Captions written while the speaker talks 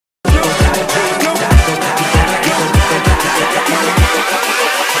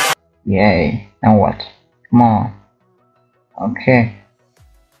Yay. Now what? Come on. Okay.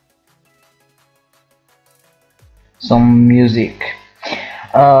 Some music.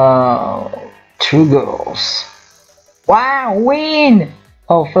 Two girls. Wow, win!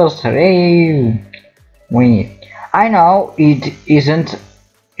 Oh, first, hooray! Win. I know it isn't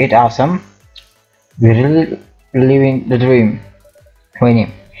it awesome. We're really living the dream.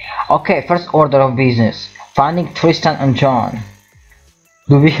 Winning. Okay, first order of business. Finding Tristan and John.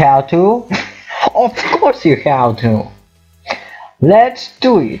 Do we have to? Of course you have to. Let's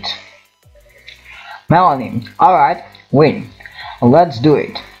do it. Melanie. Alright, win. Let's do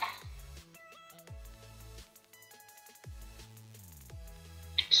it.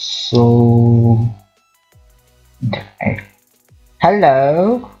 So interact.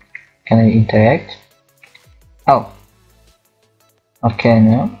 Hello. Can I interact? Oh. Okay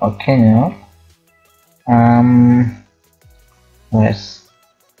now. Okay now. Yes.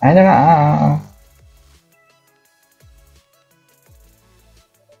 I don't know.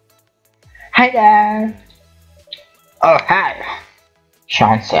 Hi there. Oh hi.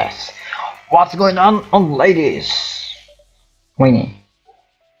 Sean says, what's going on ladies? Winnie.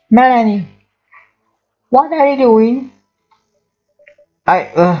 Melanie, what are you doing?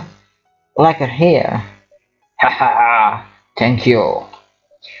 I like her hair. Haha, thank you.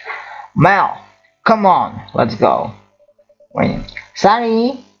 Mel, come on, let's go. Winnie.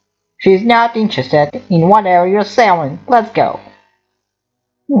 Sorry, she's not interested in whatever you're selling. Let's go.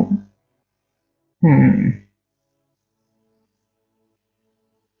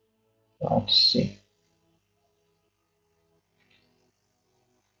 Let's see.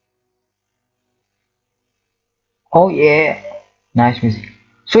 Oh yeah, nice music.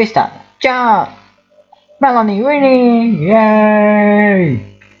 Tristan, John, Melanie, Winnie,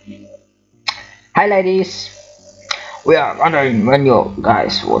 yay! Hi ladies, we are wondering when you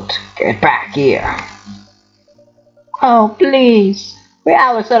guys would get back here. Oh please, we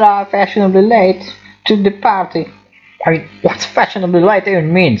always arrive fashionably late to the party. I mean, what's fashionably late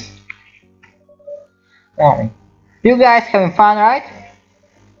even means? You guys having fun, right?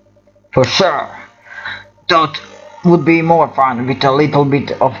 For sure. That would be more fun with a little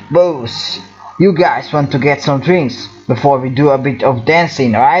bit of booze. You guys want to get some drinks before we do a bit of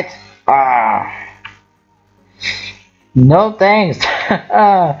dancing, right? No thanks.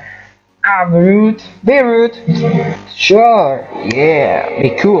 I'm rude. Be rude. Sure. Yeah.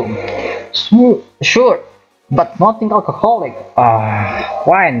 Be cool. Sure. But nothing alcoholic.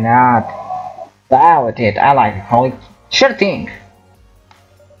 Why not? That with it. I like alcoholic. Sure thing.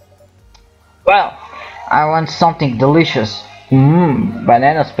 Well, I want something delicious.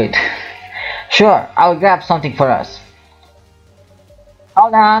 Banana split. Sure, I'll grab something for us.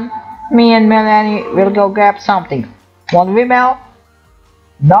 Hold on. Me and Melanie will go grab something. Want we, Mel?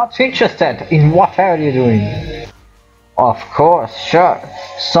 Not interested in whatever you're doing. Of course, sure.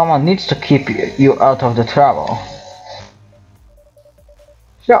 Someone needs to keep you out of the trouble.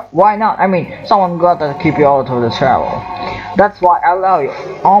 Sure, why not? I mean, someone gotta keep you out of the trouble. That's why I love you.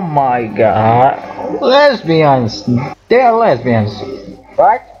 Oh my god. Lesbians. They are lesbians.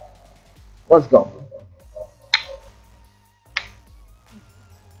 Right? Let's go.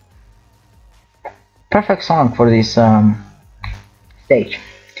 Perfect song for this stage.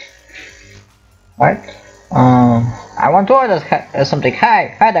 Right? I want to order something.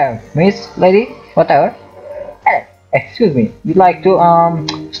 Hi there, miss, lady, whatever. Hey, excuse me, you'd like to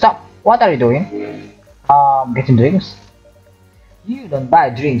stop. What are you doing? Getting drinks? You don't buy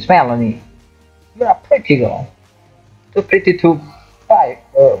drinks, Melanie. You're a pretty girl. Too pretty to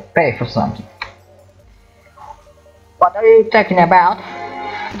pay for something. What are you talking about?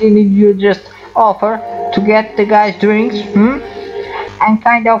 Didn't you just offer to get the guys drinks? I'm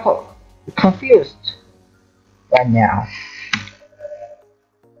kind of confused right now.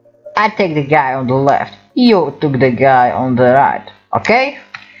 I take the guy on the left. You took the guy on the right. Okay?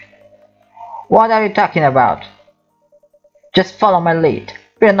 What are you talking about? Just follow my lead.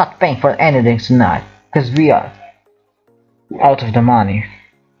 We're not paying for anything tonight, because we are out of the money.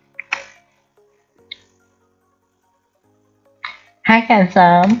 Hi,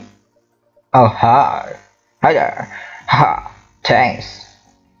 handsome. Oh, hi. Hi there. Ha, thanks.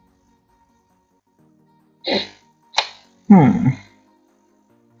 I'm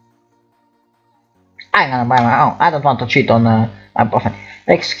gonna buy my own. I don't want to cheat on my boyfriend.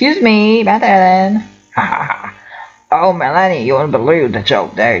 Excuse me, Batman. Oh, Melanie, you won't believe the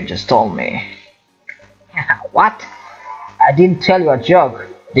joke that you just told me. What? I didn't tell you a joke,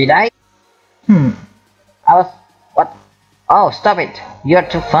 did I? I was... What? Oh, stop it. You're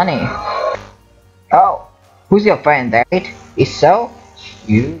too funny. Oh, who's your friend, David? Is so?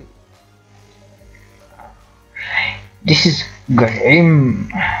 You. This is Grim,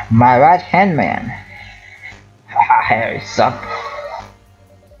 my right hand man. Haha, Harry suck.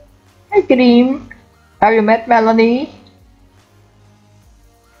 Hi Grim, have you met Melanie?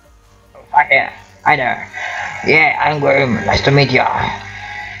 Hi there. Yeah, I'm Grim, nice to meet ya.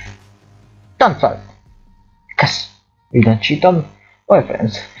 Don't flirt, cause we don't cheat on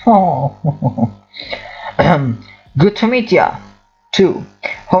boyfriends. Oh. Good to meet ya, too.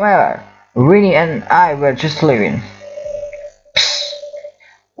 However, Winnie and I were just leaving. Psst.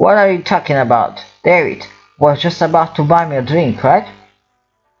 What are you talking about? David was just about to buy me a drink, right?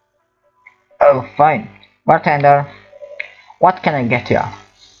 Oh, fine. Bartender, what can I get you?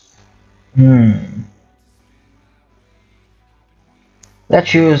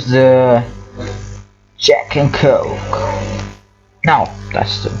 Let's use the Jack and Coke. No,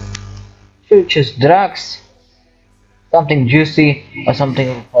 that's too. Should we choose drugs? Something juicy or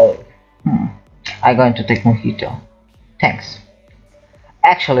something cold? I'm going to take mojito. Thanks.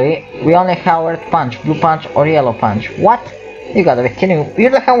 Actually, we only have red punch, blue punch, or yellow punch. What? You gotta be kidding me. You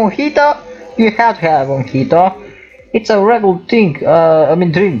don't have mojito? You have to have mojito. It's a regular thing,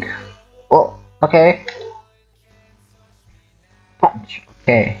 drink. Oh, okay. Punch,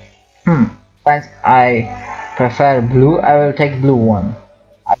 okay. Since I prefer blue, I will take blue one.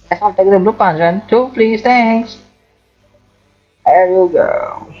 I guess I'll take the blue punch and two, please, thanks. There you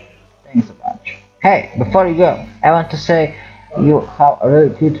go. Thanks a bunch. Hey, before you go, I want to say you have a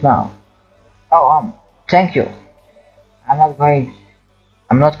really cute mouth. Oh, thank you. I'm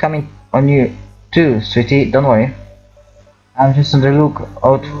not coming on you too, sweetie, don't worry. I'm just on the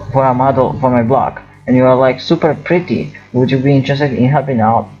lookout for a model for my blog, and you are like super pretty. Would you be interested in helping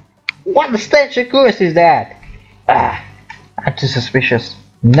out? What the stench request is that? I'm too suspicious.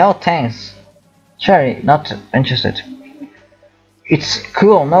 No thanks. Sorry, not interested. It's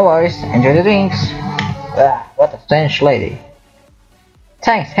cool, no worries. Enjoy the drinks. What a stench lady.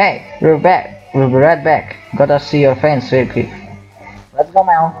 Thanks, hey, we're back. We'll be right back. Gotta see your friends real quick. Let's go,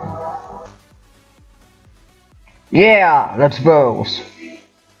 Mel. Yeah, let's bros.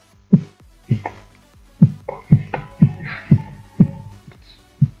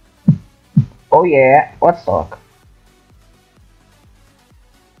 Oh yeah, let's talk.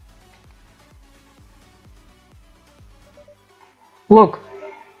 Look,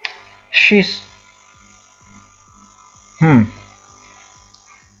 she's... I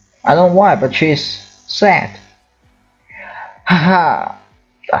don't know why, but she's sad. Haha,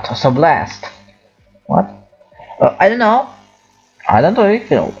 that was a blast. What? I don't know. I don't really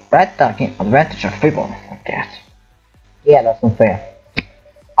feel bad taking advantage of people like that. Yeah, that's unfair.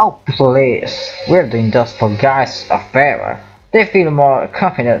 Oh please, we're doing this for guys a favor. They feel more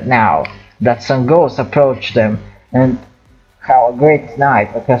confident now that some girls approach them and have a great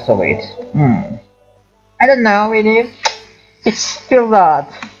night because of it. I don't know, really. It's still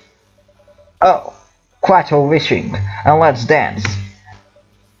that. Oh, quite a wishing, and let's dance.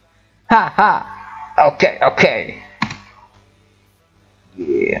 Ha ha. Okay, okay.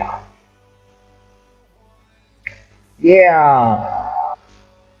 Yeah. Yeah.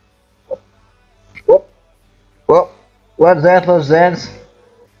 Whoop. What's that? Let's dance.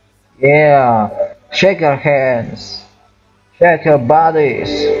 Yeah. Shake your hands. Shake your bodies.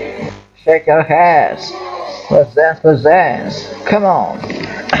 Shake your heads. Let's dance, let's dance. Come on.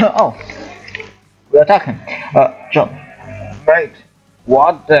 Oh, we're talking. John. Mate,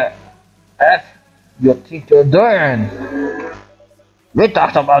 what the F you think you're doing? We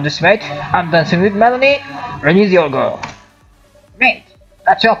talked about this, mate. I'm dancing with Melanie. Release your girl. Mate,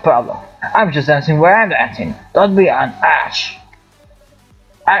 that's your problem. I'm just dancing where I'm dancing. Don't be an ass.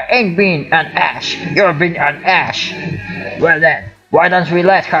 I ain't being an ass. You're being an ass. Well then, why don't we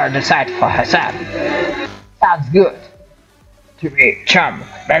let her decide for herself? Sounds good to me, chum.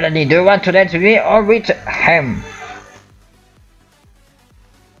 Melanie, do you want to dance with me or with him?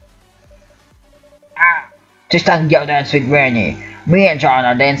 Just don't go dance with Granny. Me and John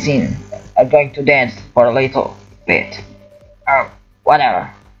are going to dance for a little bit. Oh, whatever.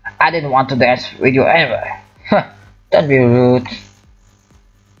 I didn't want to dance with you anyway. Don't be rude.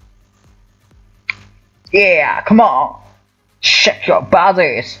 Yeah, come on. Shake your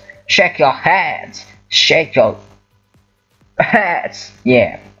bodies. Shake your heads. Shake your heads.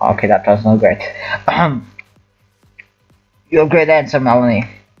 Yeah, okay, that was not great. You're a great dancer, Melanie.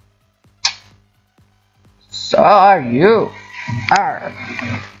 So are you.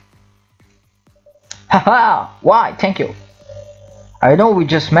 Haha, why? Thank you. I know we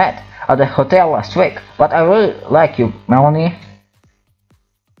just met at the hotel last week, but I really like you, Melanie.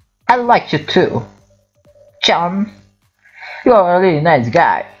 I like you too. John, you're a really nice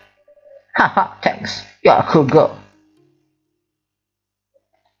guy. Haha, thanks. You're a cool girl.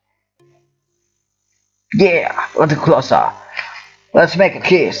 Yeah, let's go closer. Let's make a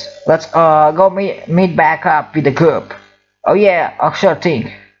kiss. Let's go meet back up with the group. Oh yeah, sure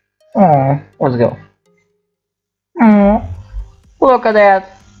thing. Oh, let's go. Oh, look at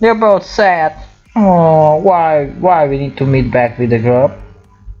that. They're both sad. Oh, why we need to meet back with the group?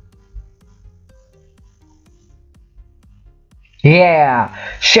 Yeah,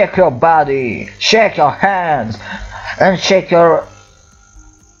 shake your body, shake your hands, and shake your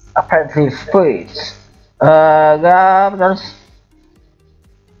apparently feet. That's...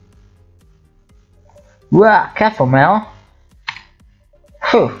 Wow, careful, Mel.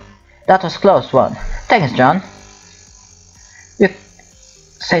 Phew, that was a close one. Thanks, John. You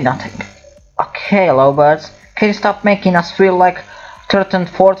say nothing. Okay, lovebirds, can you stop making us feel like third and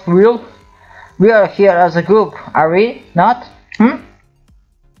fourth wheel? We are here as a group, are we not?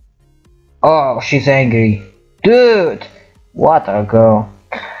 Oh, she's angry. Dude, what a girl.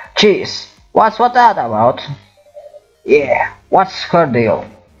 Jeez, what's that about? Yeah, what's her deal?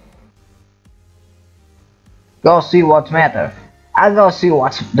 Go see what's matter. I'll go see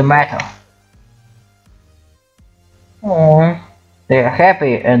what's the matter. Oh, they're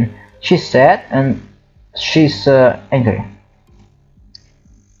happy and she's sad and she's angry.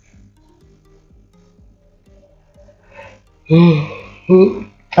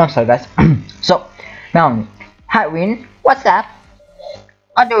 I'm sorry, guys. So, Melanie. Hi, Win. What's up?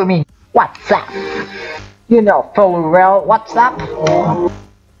 What do you mean? What's up? You know fully well what's up.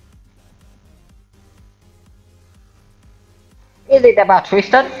 Is it about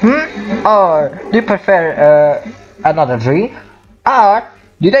Tristan? Or do you prefer another drink? Or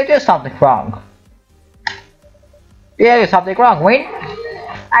did I do something wrong? Did I do something wrong, Win?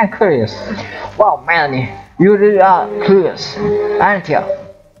 I'm curious. Wow, Melanie, you really are curious, aren't you?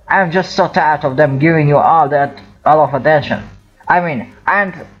 I'm just so tired of them giving you all of attention. I mean,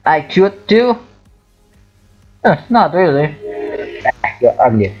 aren't I cute too? Not really. You're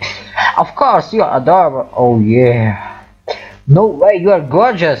ugly. Of course, you're adorable. Oh yeah. No way, you are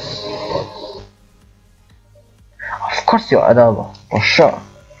gorgeous. Of course you're adorable, for sure.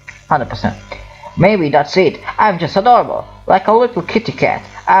 100%. Maybe that's it. I'm just adorable, like a little kitty cat.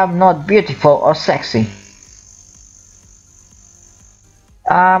 I'm not beautiful or sexy.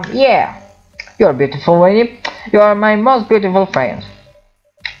 Yeah. You're beautiful, Winnie. You are my most beautiful friend.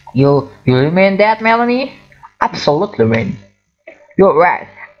 You mean that, Melanie? Absolutely, Winnie. You're right.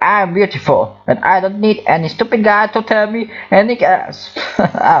 I'm beautiful, and I don't need any stupid guy to tell me anything else.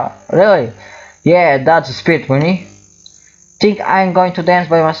 Oh, really? Yeah, that's the spirit, Winnie. Think I'm going to dance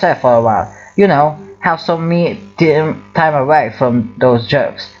by myself for a while. You know, have some time away from those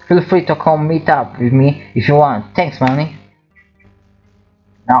jerks. Feel free to come meet up with me if you want. Thanks, Melanie.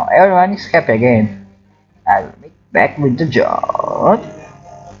 Now everyone is happy again. I'll meet back with the job.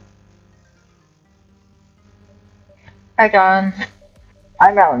 Hi, John.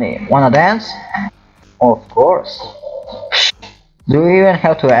 Hi, Melanie. Wanna dance? Of course. Do you even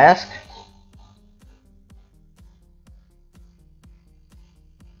have to ask?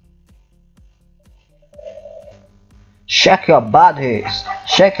 Shake your bodies.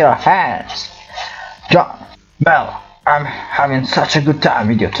 Shake your hands. John, Mel, I'm having such a good time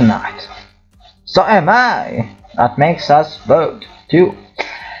with you tonight. So am I. That makes us both too.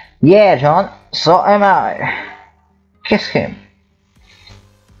 Yeah, John, so am I. Kiss him.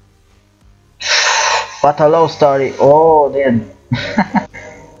 What a love story. Oh, then.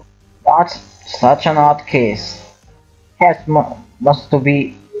 That's such an odd kiss. Cats must to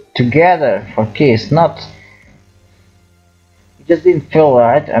be together for kiss, not. It just didn't feel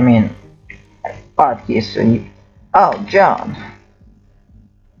right. I mean, odd kiss. Oh, John.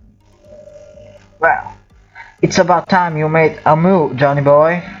 Well, it's about time you made a move, Johnny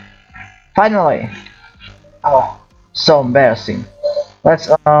boy. Finally. Oh, so embarrassing. Let's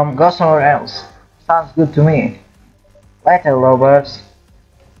go somewhere else. Sounds good to me. Later, lovebirds.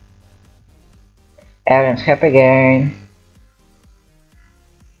 Everyone's happy again.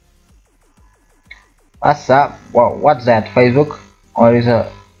 What's up? Whoa, what's that? Facebook? Or is it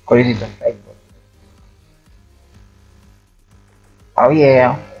a Facebook? Oh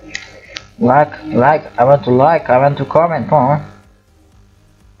yeah. I want to comment, huh?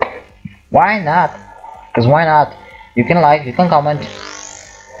 Why not? Cause why not? You can like, you can comment.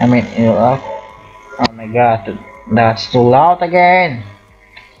 I mean, you know, oh my god, that's too loud again.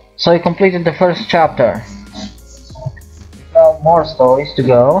 So you completed the first chapter. No more stories to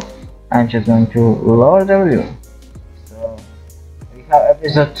go. I'm just going to lower the view. So we have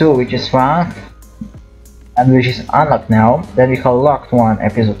episode 2, which is fun and which is unlocked now. Then we have locked 1,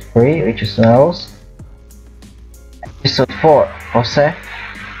 episode 3, which is Rose. Episode 4, Jose.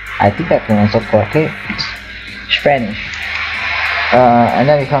 I think I pronounced it correctly. Spanish. And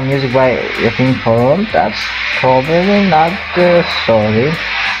then we come music by Yefim Forum. That's probably not the story.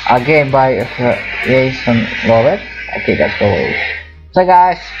 A game by Jason Lovett. Okay, let's go. So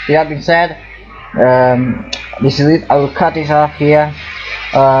guys, with that being said, this is it. I will cut this off here.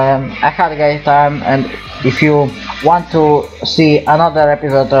 I had a great time, and if you want to see another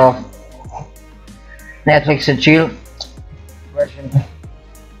episode of Netflix and Chill version,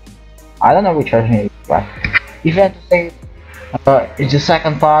 I don't know which version it is, but if you want to see it's the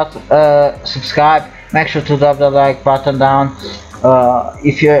second part, subscribe, make sure to drop the like button down.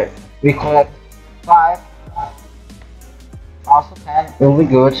 If we collect 5, also 10 will be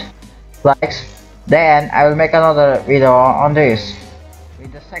good likes, then I will make another video on this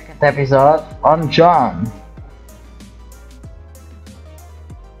with the second episode on John.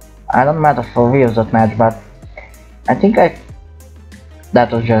 I don't matter for views that match, but I think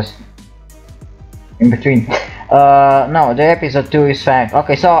that was just in between. No, the episode 2 is Frank.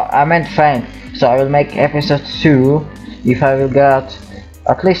 Okay, so I meant Frank, so I will make episode 2 if I will get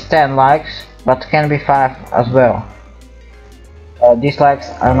at least 10 likes, but can be 5 as well. Dislikes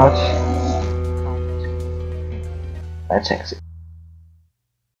are not. That's sexy.